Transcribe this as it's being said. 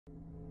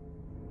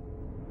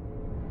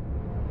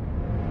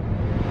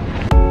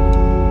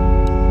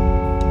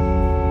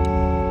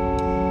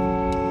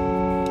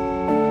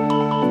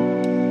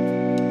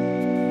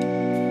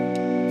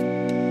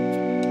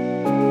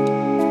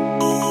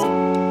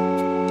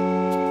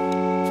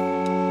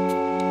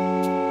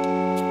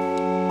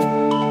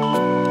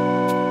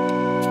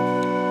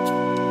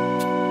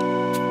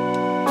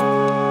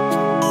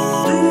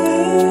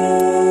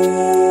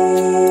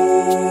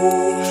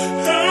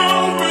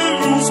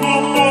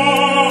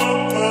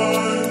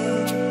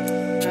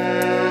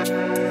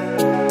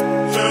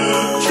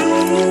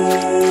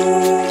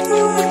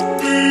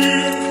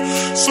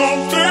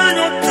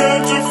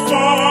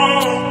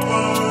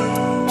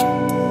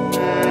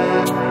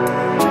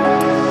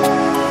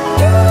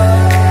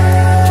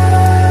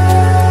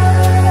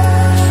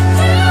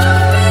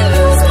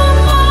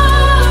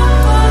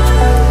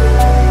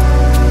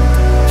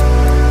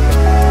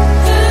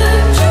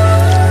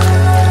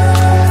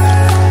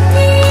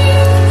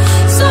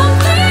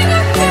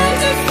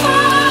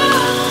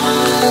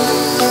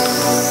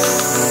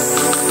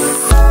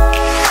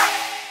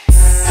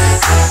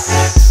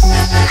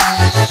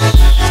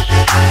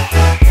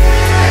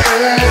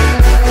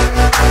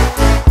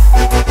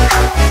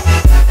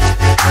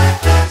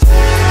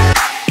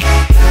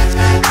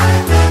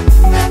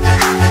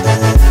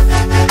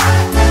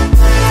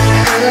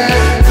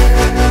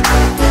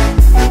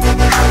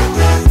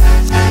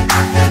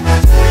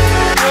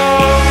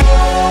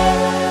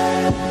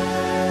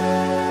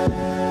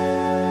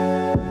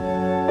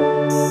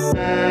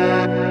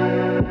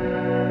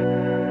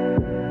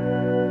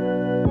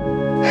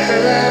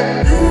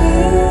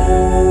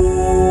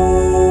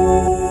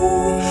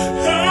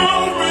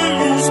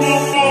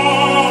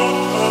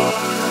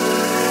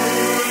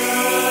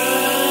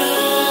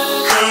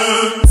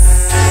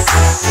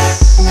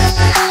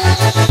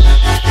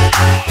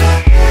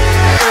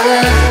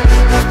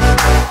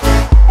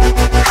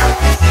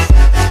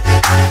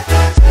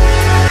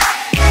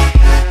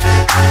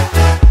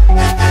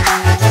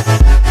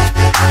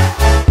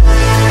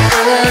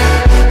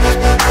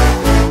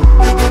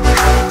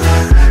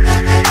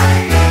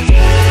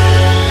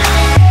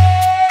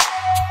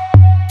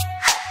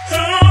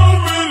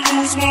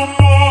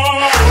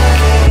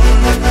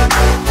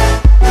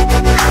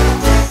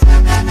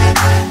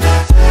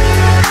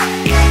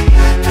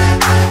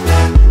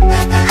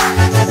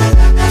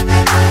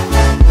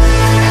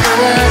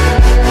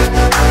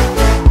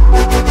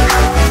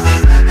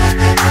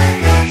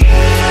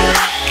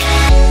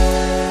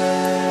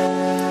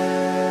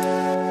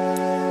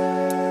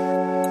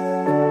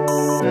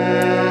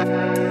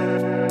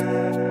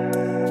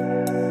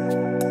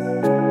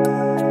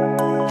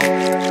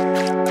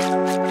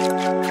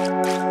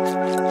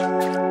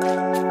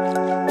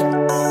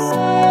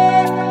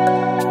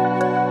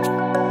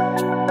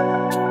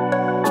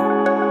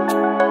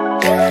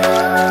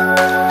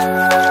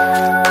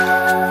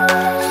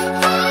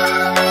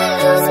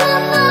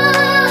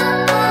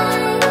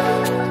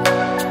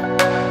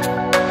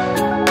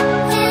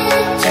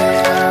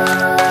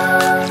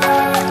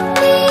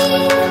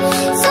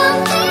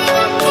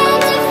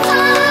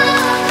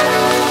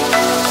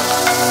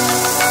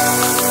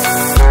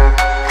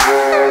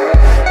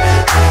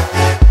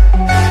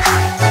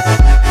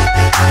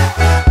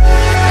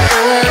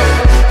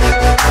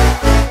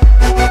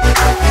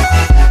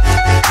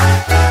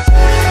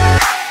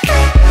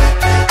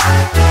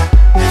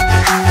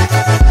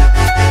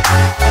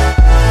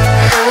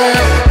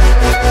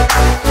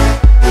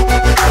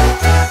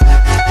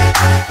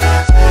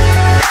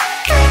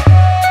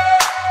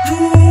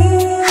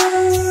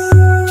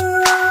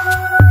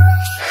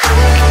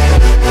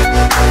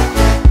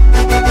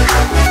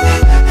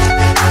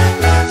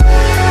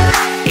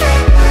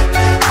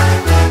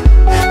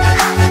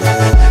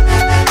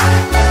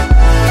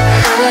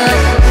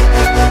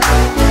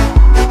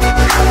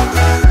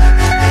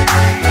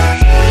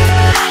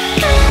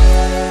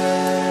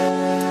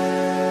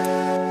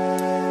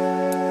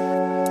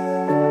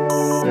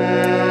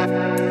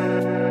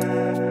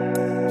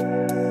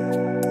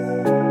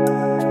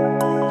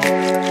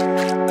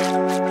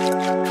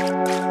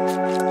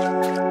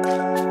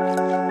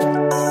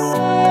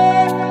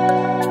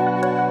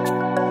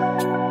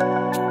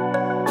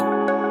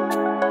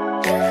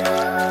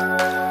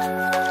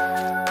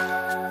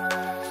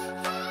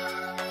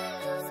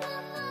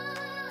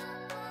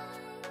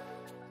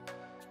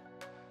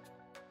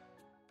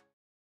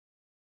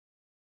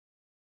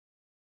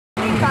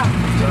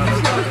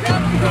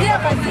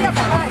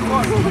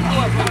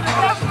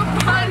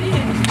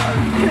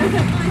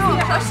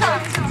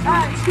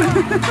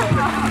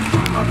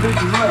My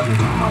bitches love me.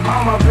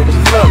 All my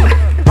bitches love me.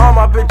 All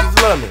my bitches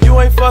love me. You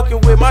ain't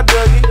fucking with my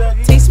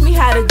Dougie. Teach me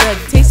how to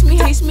Dougie. Teach me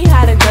how to Dougie. Teach me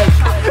how to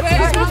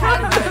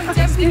Dougie.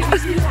 Teach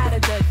me how to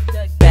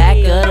Dougie. Back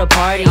of the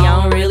party, I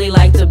don't really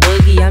like to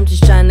boogie. I'm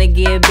just tryna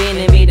get bent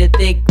and be the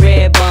thick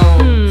red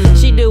bone.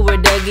 She do her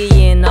Dougie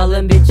and all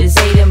them bitches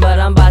hating, but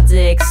I'm about to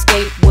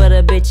escape with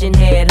a bitch and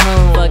head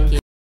home. Fuck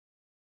it.